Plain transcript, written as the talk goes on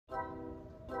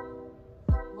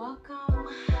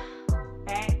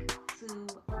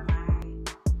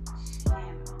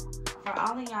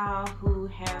all of y'all who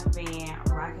have been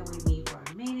rocking with me for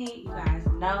a minute, you guys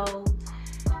know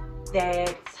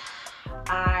that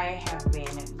I have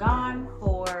been gone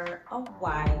for a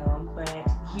while, but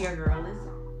your girl is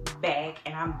back,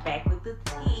 and I'm back with the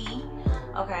tea.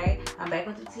 Okay, I'm back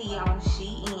with the tea on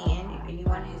SHEIN. If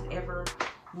anyone has ever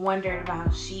wondered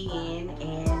about SHEIN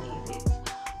and if it's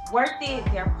worth it,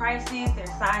 their prices, their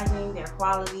sizing, their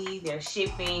quality, their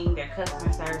shipping, their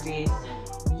customer service,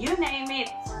 you name it,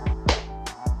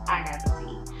 I got the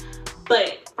tea.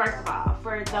 But first of all,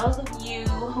 for those of you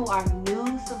who are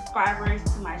new subscribers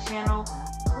to my channel,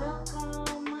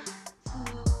 welcome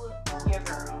to your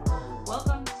girl.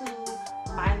 Welcome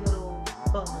to my little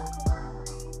bubble.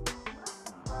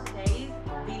 Today's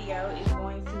video is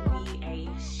going to be a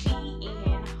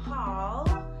SHEIN haul.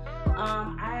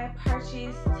 I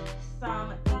purchased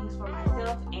some things for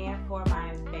myself and for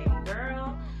my baby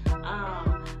girl.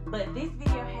 But this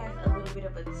video has a little bit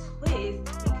of a twist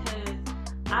because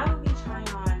I will be trying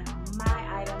on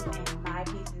my items and my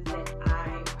pieces that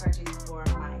I purchased for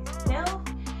myself,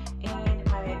 and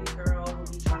my baby girl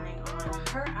will be trying on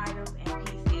her items and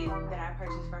pieces that I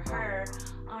purchased for her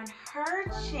on her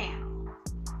channel,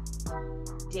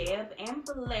 Deb and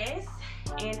Bless,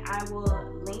 and I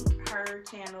will link her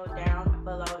channel down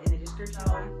below in the description.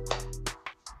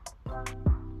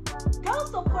 Go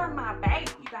support my baby.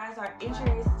 If you guys are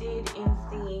interested in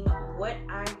seeing what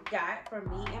I got for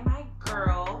me and my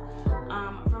girl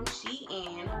from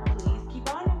SHEIN, please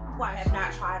keep on watching. I have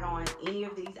not tried on any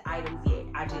of these items yet.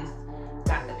 I just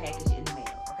got the package in the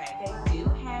mail. Okay, they do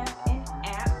have an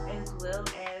app as well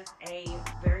as a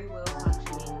very well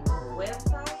functioning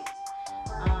website.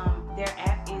 Their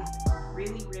app is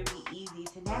really easy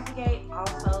to navigate.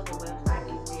 Also, the website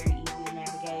is very easy to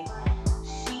navigate.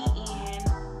 SHEIN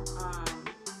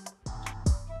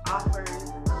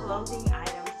offers clothing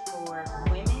items for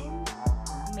women,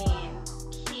 men,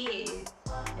 kids,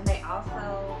 and they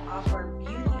also offer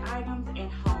beauty items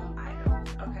and home items.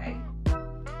 Okay,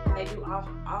 and they do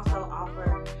also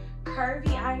offer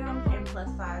curvy items and plus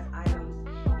size items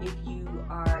if you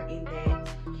are in that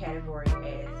category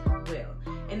as well.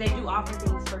 And they do offer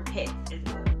things for pets as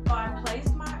well. So I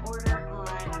placed my order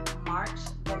on March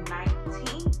the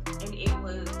 19th and it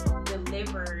was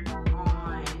delivered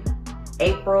on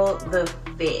April the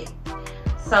 5th.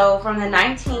 So from the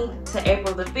 19th to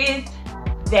April the 5th,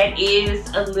 that is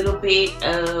a little bit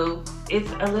of, it's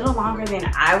a little longer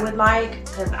than I would like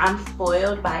because I'm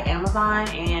spoiled by Amazon,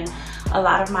 and a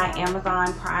lot of my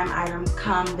Amazon Prime items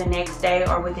come the next day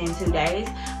or within 2 days.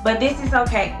 But this is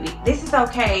okay. This is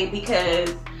okay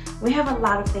because we have a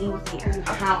lot of things here.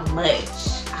 How much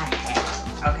I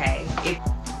have, okay? It's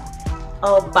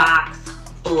a box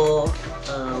full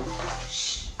of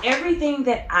everything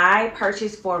that I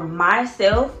purchased for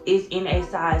myself is in a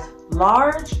size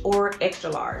large or extra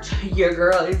large. Your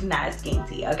girl is not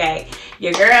skinty, okay?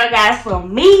 Your girl got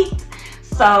some meat.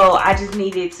 So I just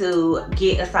needed to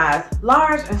get a size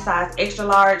large and size extra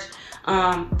large.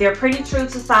 They're pretty true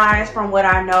to size from what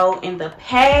I know in the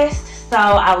past. So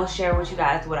I will share with you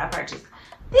guys what I purchased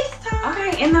this time.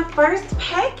 Okay, in the first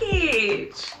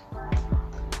package,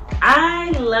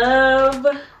 I love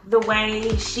the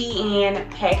way SHEIN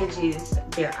packages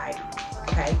their items,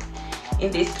 okay?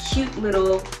 In this cute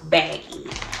little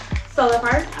baggie. So the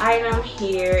first item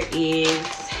here is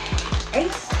a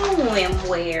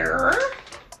swimwear.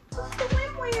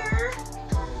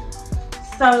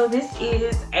 So this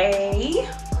is a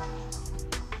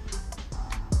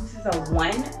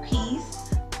one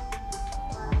piece.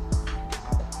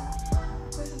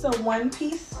 This is a one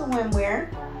piece swimwear.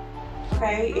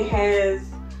 Okay, it has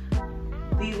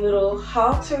the little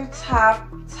halter top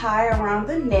tie around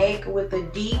the neck with a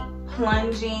deep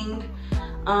plunging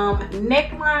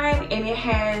neckline, and it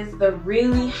has the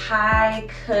really high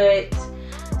cut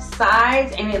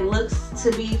sides, and it looks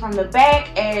to be from the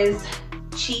back as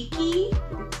cheeky.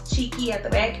 It's cheeky at the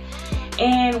back.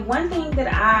 And one thing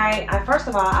that I first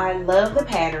of all, I love the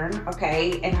pattern,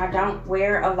 okay? And I don't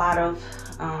wear a lot of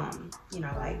you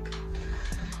know, like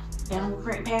animal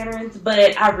print patterns,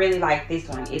 but I really like this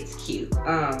one. It's cute.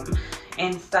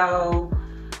 And so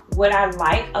what I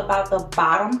like about the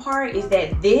bottom part is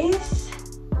that this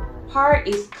part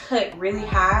is cut really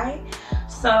high.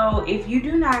 So if you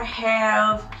do not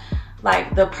have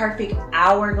like the perfect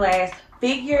hourglass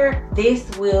figure, this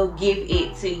will give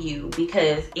it to you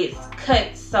because it's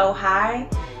cut so high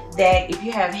that if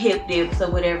you have hip dips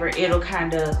or whatever, it'll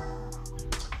kind of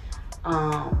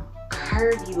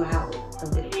curve you out a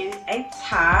little. It is a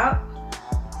top.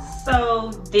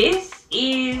 So this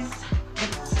is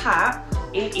the top.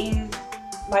 It is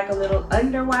like a little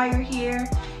underwire here,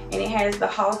 and it has the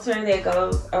halter that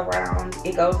goes around,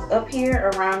 it goes up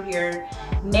here around your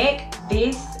neck.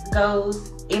 This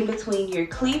goes in between your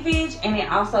cleavage, and it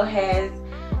also has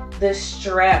the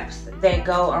straps that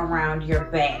go around your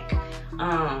back.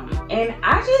 And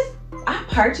I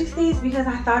purchased this because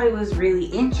I thought it was really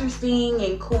interesting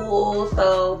and cool,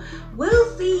 so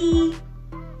we'll see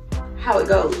how it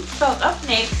goes. So up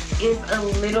next is a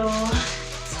little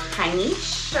tiny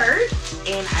shirt,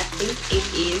 and I think it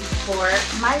is for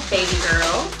my baby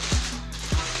girl.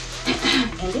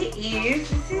 And it is,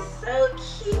 this is so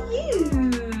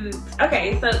cute.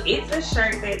 Okay, so it's a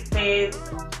shirt that says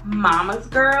Mama's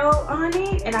Girl on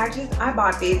it, and I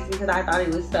bought this because I thought it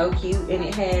was so cute, and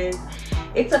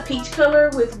it's a peach color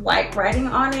with white writing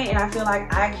on it, and I feel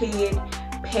like I could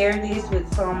pair this with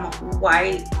some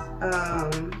white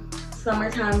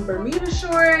summertime Bermuda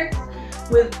shorts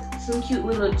with some cute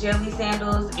little jelly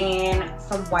sandals and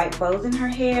some white bows in her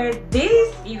hair.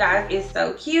 This, you guys, is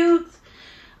so cute.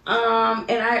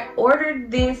 And I ordered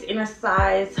this in a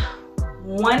size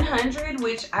 100,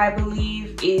 which I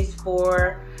believe is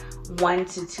for 1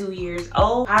 to 2 years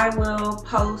old. I will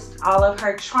post all of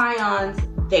her try-ons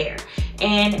there,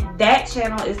 and that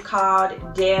channel is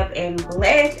called Deb and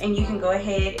Bless, and you can go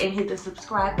ahead and hit the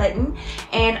subscribe button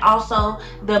and also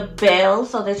the bell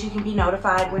so that you can be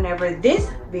notified whenever this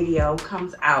video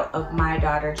comes out of my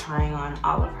daughter trying on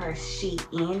all of her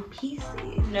SHEIN pieces.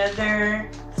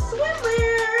 Another swimwear.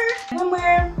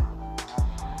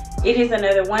 It is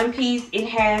another one piece. It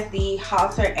has the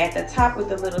halter at the top with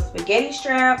the little spaghetti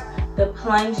strap, the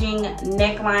plunging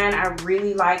neckline. I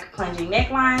really like plunging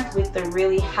necklines with the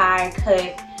really high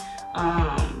cut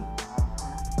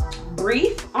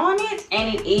brief on it,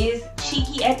 and it is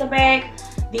cheeky at the back.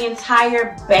 The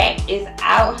entire back is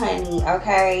out, honey,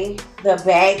 okay? The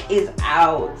back is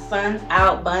out. Sun's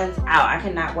out, buns out. I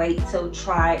cannot wait to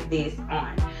try this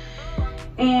on.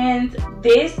 And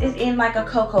this is in like a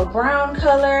cocoa brown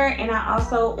color, and I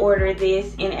also ordered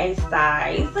this in a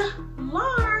size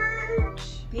large.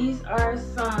 These are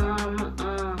some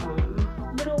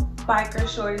little biker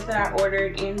shorts that I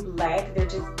ordered in black. They're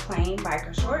just plain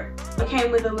biker shorts. It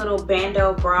came with a little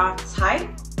bandeau bra type.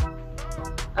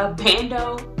 A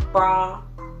bandeau bra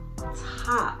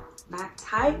top, not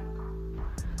type.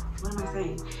 What am I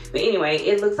saying? But anyway,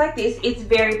 it looks like this. It's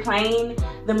very plain.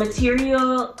 The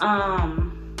material,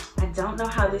 I don't know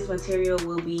how this material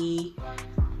will be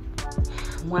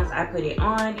once I put it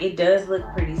on. It does look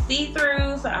pretty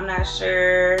see-through, so I'm not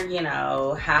sure, you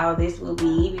know, how this will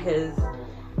be, because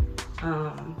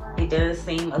it does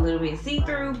seem a little bit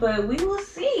see-through, but we will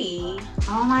see.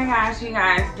 Oh my gosh, you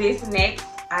guys, this next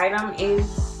item is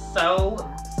so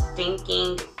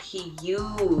stinking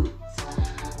cute.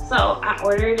 So I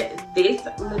ordered this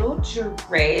little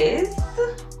dress.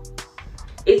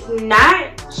 It's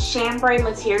not chambray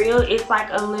material. It's like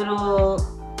a little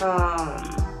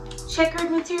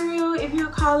checkered material, if you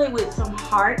would call it, with some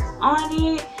hearts on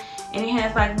it. And it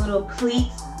has like little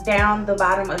pleats down the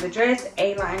bottom of the dress,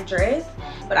 A-line dress.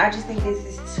 But I just think this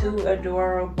is too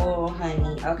adorable,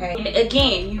 honey, okay? And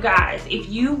again, you guys, if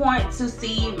you want to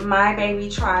see my baby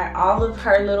try all of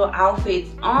her little outfits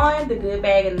on, the good,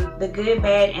 bad, and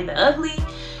the ugly,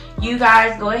 you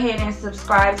guys go ahead and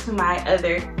subscribe to my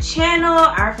other channel,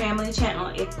 our family channel.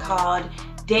 It's called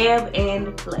Deb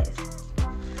and Bless.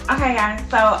 Okay, guys,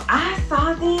 so I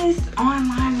saw this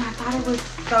online and I thought it was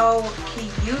so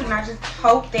cute, and I just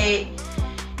hope that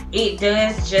it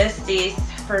does justice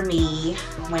for me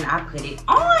when I put it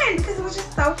on, because it was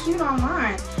just so cute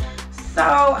online. So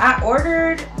I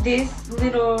ordered this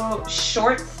little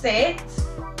short set.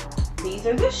 These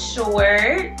are the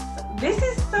shorts. This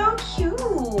is so cute.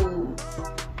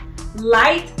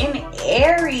 Light and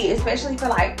airy, especially for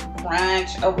like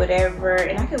brunch or whatever.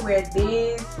 And I could wear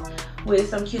this with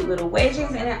some cute little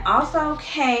wedges. And it also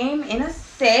came in a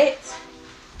set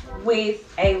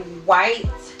with a white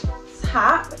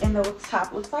top, and the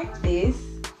top looks like this.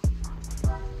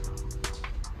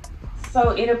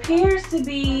 So it appears to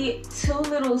be two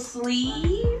little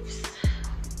sleeves.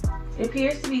 It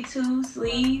appears to be two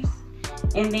sleeves,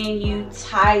 and then you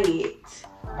tie it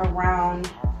around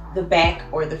the back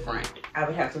or the front. I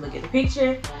would have to look at the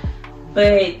picture,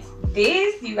 but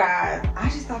this, you guys, I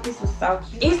just thought this was so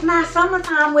cute. It's not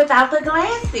summertime without the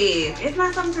glasses. It's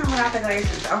not summertime without the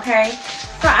glasses, okay?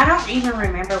 So I don't even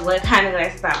remember what kind of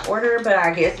glasses I ordered, but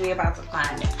I guess we're about to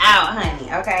find out,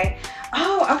 honey, okay?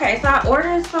 Oh, okay, so I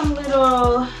ordered some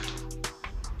little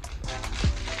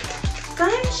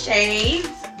sunshades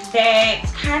that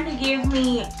kind of give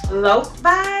me loaf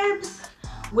vibes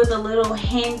with a little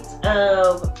hint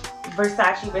of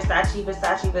Versace.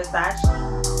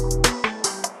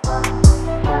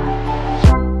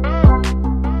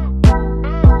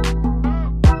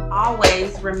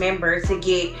 always remember to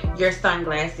get your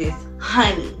sunglasses,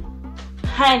 honey.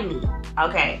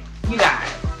 Okay, you guys,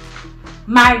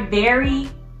 my very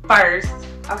first,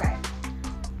 okay,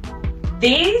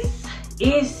 this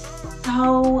is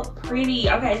so pretty.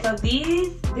 Okay, so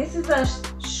this is a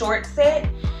short set.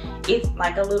 It's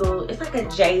like a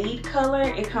jade color.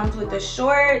 It comes with the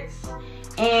shorts,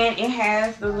 and it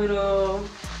has the little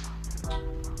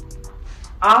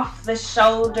off the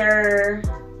shoulder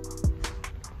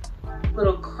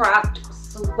little cropped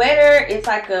sweater. It's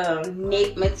like a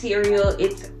knit material.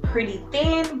 It's pretty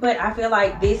thin, but I feel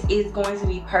like this is going to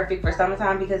be perfect for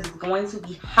summertime because it's going to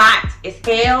be hot as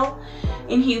hell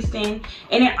in Houston.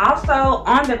 And it also,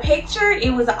 on the picture,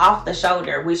 it was off the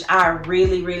shoulder, which I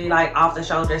really like off the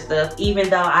shoulder stuff, even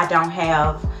though I don't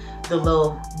have the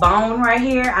little bone right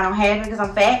here. I don't have it because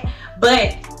I'm fat,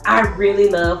 but I really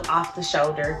love off the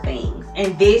shoulder things.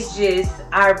 And this just,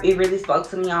 it really spoke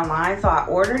to me online, so I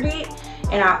ordered it,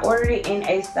 and I ordered it in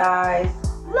a size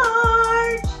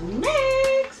large.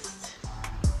 Next,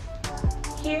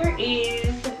 here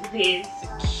is this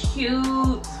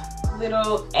cute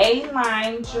little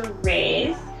A-line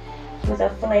dress with a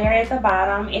flare at the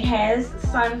bottom. It has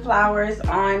sunflowers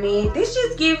on it. This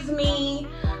just gives me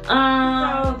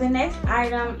so the next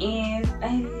item is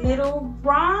a little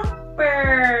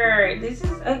romper. This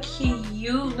is a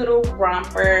cute little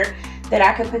romper that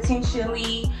I could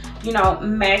potentially, you know,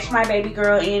 match my baby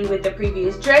girl in with the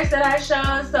previous dress that I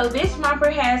showed. So this romper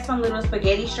has some little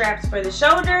spaghetti straps for the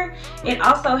shoulder. It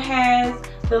also has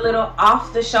the little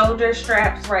off the shoulder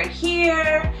straps right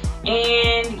here,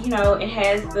 and you know, it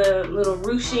has the little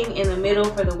ruching in the middle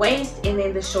for the waist, and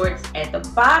then the shorts at the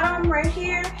bottom right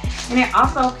here. And it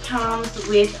also comes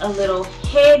with a little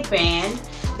headband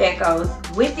that goes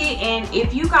with it. And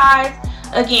if you guys,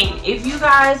 again, if you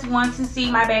guys want to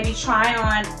see my baby try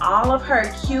on all of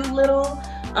her cute little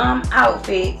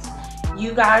outfits,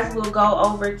 you guys will go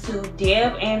over to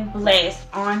Deb and Bless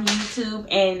on YouTube,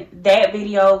 and that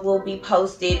video will be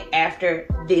posted after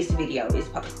this video is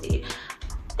posted.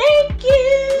 Thank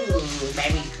you. Ooh,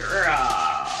 baby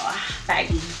girl.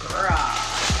 Baby girl.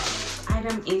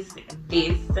 Item is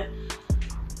this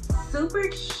super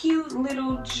cute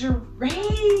little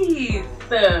dress.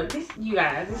 This, you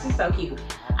guys, this is so cute.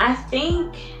 I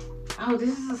think, oh,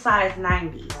 this is a size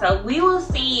 90. So we will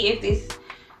see if this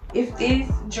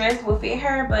dress will fit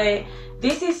her, but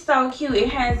this is so cute. It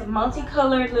has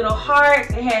multicolored little hearts.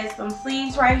 It has some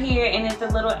sleeves right here, and it's a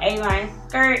little A-line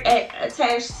skirt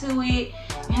attached to it.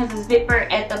 It has a zipper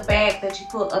at the back that you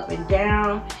pull up and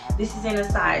down. This is in a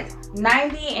size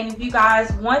 90, and if you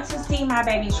guys want to see my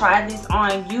baby try this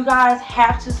on, you guys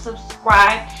have to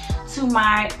subscribe to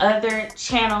my other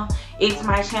channel. It's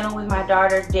my channel with my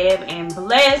daughter Deb and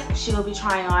Bless. She will be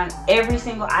trying on every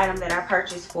single item that I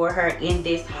purchased for her in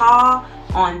this haul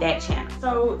on that channel.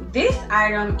 So this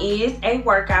item is a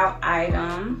workout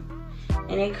item,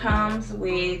 and it comes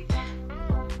with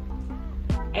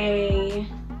a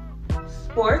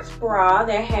sports bra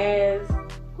that has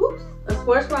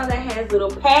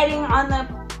little padding on the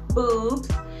boobs,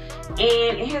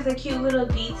 and it has a cute little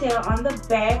detail on the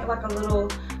back, like a little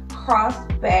cross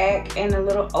back and a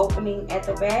little opening at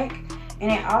the back.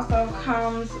 And it also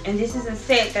comes, and this is a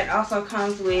set that also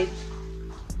comes with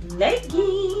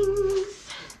leggings.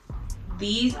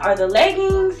 These are the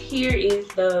leggings. Here is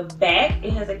the back.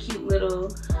 It has a cute little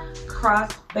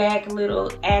cross back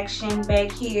little action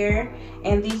back here,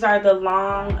 and these are the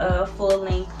long full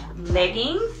length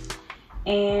leggings.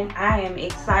 And I am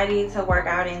excited to work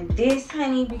out in this,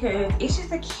 honey, because it's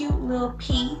just a cute little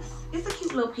piece. It's a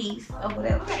cute little piece of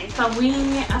whatever. Okay, so we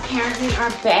apparently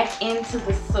are back into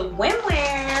the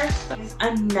swimwear. So it's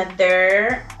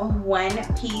another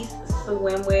one-piece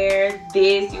swimwear.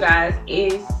 This, you guys,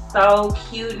 is so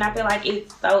cute, and I feel like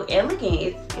it's so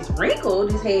elegant. It's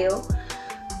wrinkled as hell,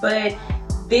 but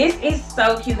this is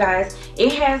so cute, guys.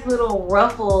 It has little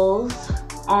ruffles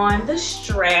on the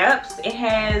straps. It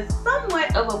has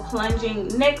somewhat of a plunging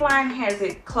neckline, has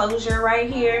a closure right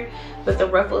here, but the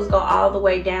ruffles go all the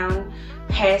way down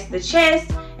past the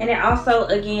chest. And it also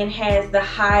again has the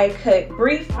high cut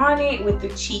brief on it with the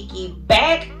cheeky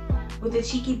back,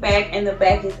 and the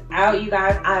back is out. You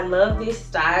guys, I love this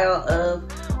style of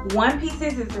one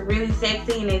pieces. It's really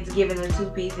sexy, and it's giving the two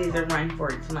pieces a run for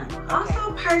its money. Okay.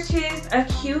 Also purchased a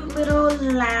cute little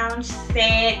lounge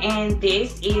set, and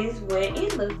this is what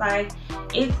it looks like.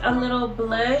 It's a little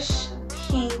blush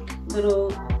pink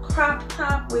little crop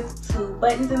top with two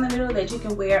buttons in the middle that you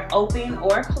can wear open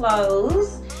or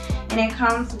closed, and it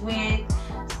comes with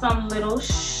some little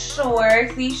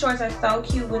shorts. These shorts are so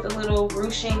cute with a little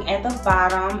ruching at the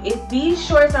bottom. These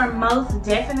shorts are most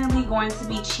definitely going to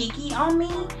be cheeky on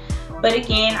me, but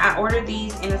again, I ordered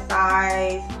these in a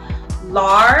size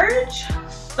large,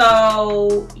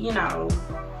 so you know,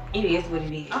 it is what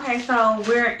it is. Okay, so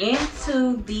we're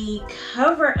into the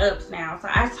cover-ups now. So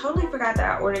I totally forgot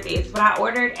that I ordered this, but I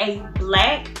ordered a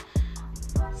black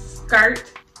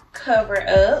skirt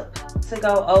cover-up to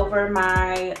go over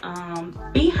my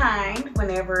behind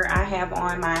whenever I have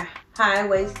on my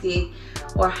high-waisted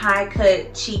or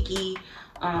high-cut cheeky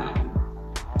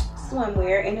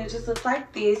swimwear, and it just looks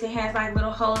like this. It has like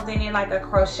little holes in it, like a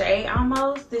crochet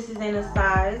almost. This is in a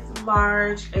size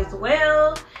large as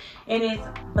well, and it's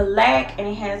black, and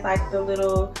it has like a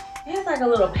little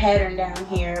pattern down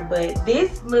here, but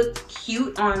this looks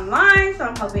cute online, so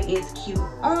I'm hoping it's cute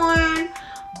on.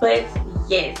 But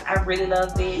yes, I really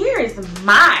love this. Here is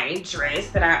my dress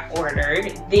that I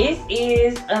ordered. This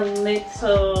is a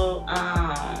little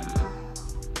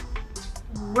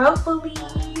ruffly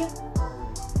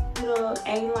little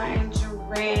A-line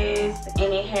dress,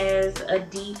 and it has a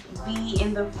deep V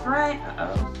in the front.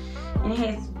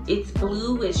 And it's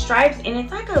blue with stripes, and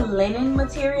it's like a linen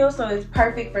material, so it's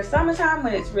perfect for summertime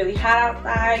when it's really hot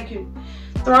outside. You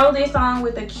can throw this on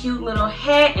with a cute little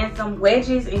hat and some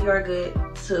wedges, and you're good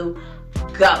to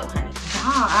go, honey.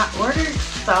 Wow, I ordered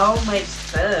so much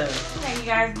stuff. Okay, you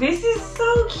guys, this is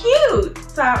so cute.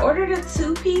 So I ordered a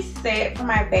two-piece set for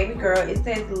my baby girl. It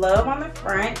says love on the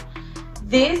front.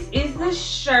 This is the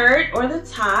shirt or the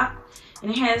top,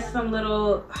 and it has some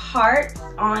little hearts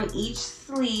on each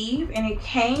sleeve, and it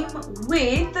came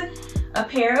with a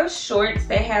pair of shorts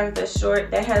that have the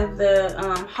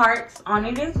hearts on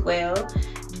it as well.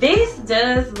 This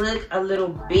does look a little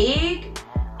big.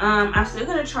 I'm still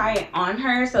gonna try it on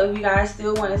her, so if you guys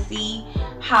still want to see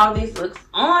how this looks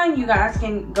on, you guys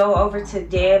can go over to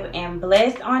Deb and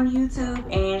Bless on YouTube,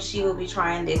 and she will be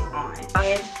trying this on.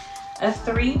 And a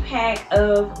 3-pack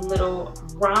of little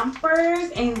rompers,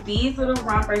 and these little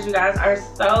rompers, you guys, are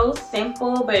so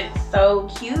simple but so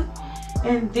cute.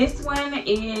 And this one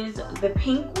is the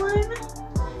pink one.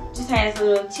 Just has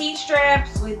little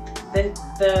T-straps with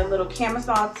the little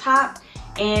camisole top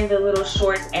and the little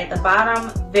shorts at the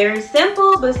bottom. Very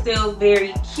simple but still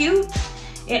very cute.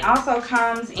 It also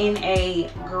comes in a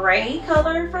gray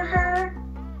color for her.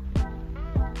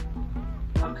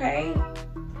 Okay,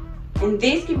 and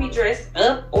this can be dressed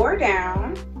up or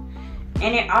down.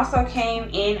 And it also came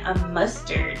in a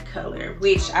mustard color,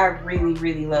 which I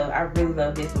really love. I really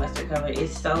love this mustard color.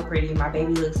 It's so pretty. My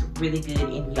baby looks really good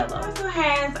in yellow. It also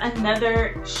has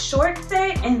another short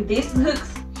set, and this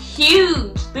looks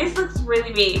huge. This looks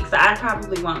really big, so I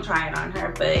probably won't try it on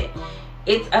her, but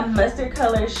it's a mustard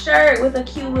color shirt with a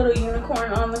cute little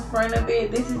unicorn on the front of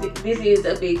it. This is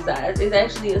a big size. It's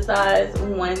actually a size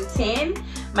 110.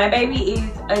 My baby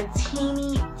is a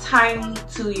teeny tiny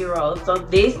 2-year-old, so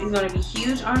this is going to be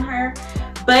huge on her,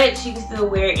 but she can still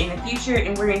wear it in the future.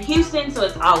 And we're in Houston, so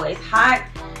it's always hot.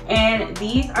 And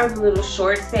these are the little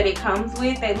shorts that it comes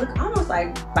with. They look almost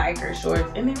like biker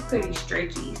shorts, and they're pretty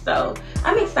stretchy, so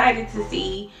I'm excited to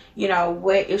see, you know,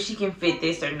 if she can fit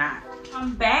this or not.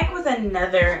 I'm back with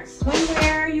another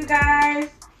swimwear, you guys.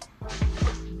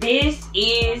 This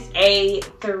is a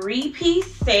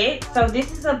 3-piece set. So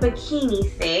this is a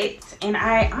bikini set, and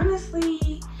I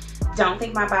honestly don't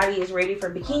think my body is ready for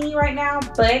bikini right now,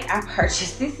 but I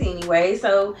purchased this anyway.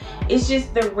 So it's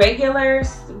just the regular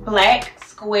black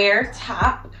square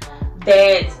top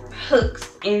that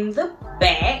hooks in the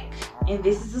back, and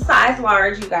this is a size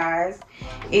large, you guys.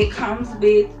 It comes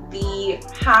with the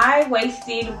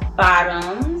high-waisted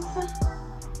bottoms.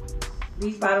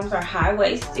 These bottoms are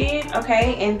high-waisted,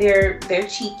 okay, and they're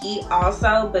cheeky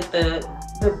also, but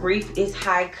the brief is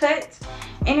high cut.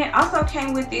 And it also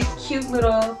came with this cute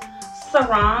little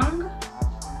sarong.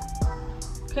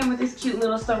 Came with this cute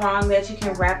little sarong that you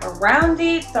can wrap around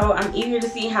it. So I'm eager to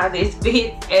see how this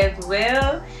fits as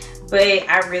well. But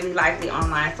I really liked it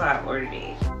online, so I ordered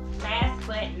it. Last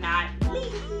but not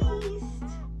least,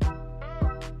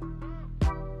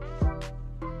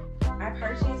 I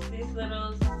purchased this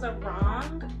little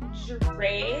sarong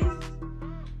dress.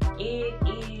 It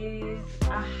is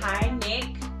a high neck,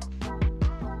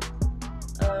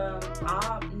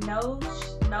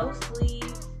 no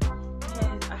sleeves. It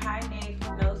has a high neck,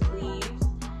 no sleeves,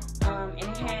 and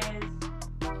it has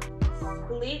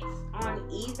splits on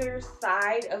either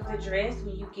side of the dress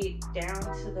when you get down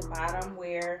to the bottom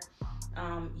where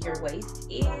your waist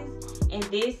is. And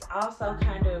this also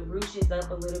kind of ruches up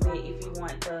a little bit if you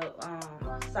want the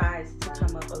sides to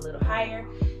come up a little higher.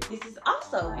 This is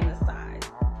also in a size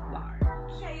large.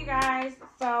 Okay, you guys,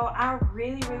 so I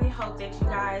really hope that you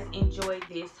guys enjoyed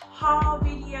this haul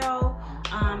video.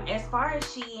 As far as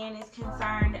SHEIN is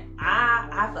concerned,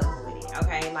 I fucks with it,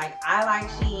 okay? Like, I like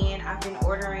SHEIN. I've been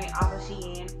ordering off of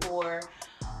SHEIN for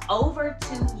over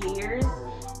 2 years,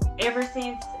 ever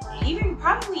since,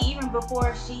 probably even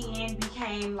before SHEIN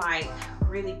became like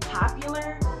really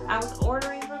popular. I was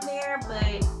ordering from there,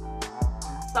 but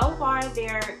so far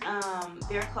their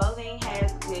clothing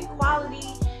has good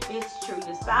quality. It's true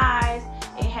to size.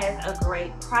 It has a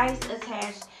great price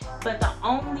attached. But the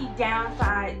only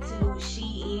downside to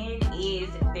SHEIN is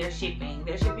their shipping.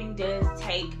 Their shipping does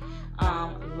take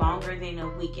longer than a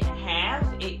week and a half.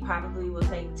 It probably will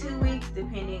take 2 weeks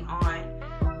depending on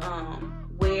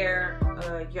where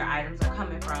your items are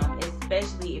coming from,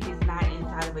 especially if it's not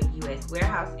inside of a U.S.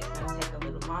 warehouse. It's going to take a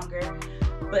little longer.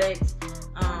 But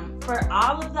for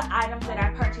all of the items that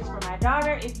I purchased for my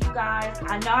daughter, if you guys,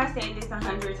 I know I said this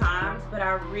 100 times, but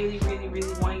I really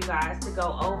want you guys to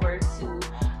go over to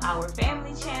our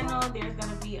family channel. There's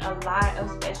going to be a lot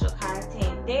of special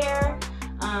content there.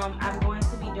 I'm going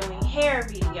to be doing hair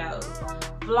videos,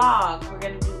 vlogs. We're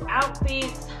going to do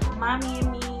outfits, mommy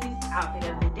and me's outfit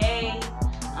of the day,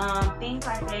 things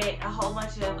like that. A whole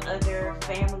bunch of other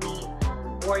family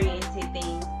oriented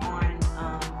things on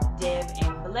Deb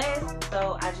and Bless.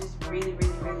 So I just really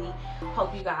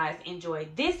hope you guys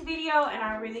enjoyed this video, and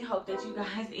I really hope that you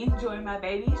guys enjoy my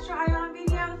baby's try-on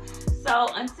video. So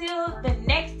until the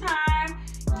next time,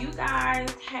 you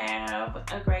guys have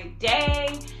a great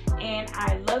day, and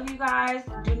I love you guys.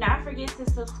 Do not forget to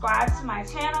subscribe to my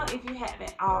channel if you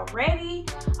haven't already.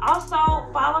 Also,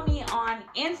 follow me on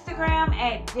Instagram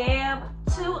at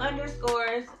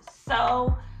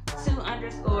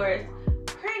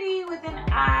Deb2_so2_pretty with an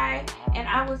I, and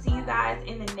I will see you guys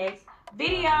in the next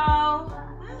video.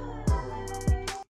 Bye.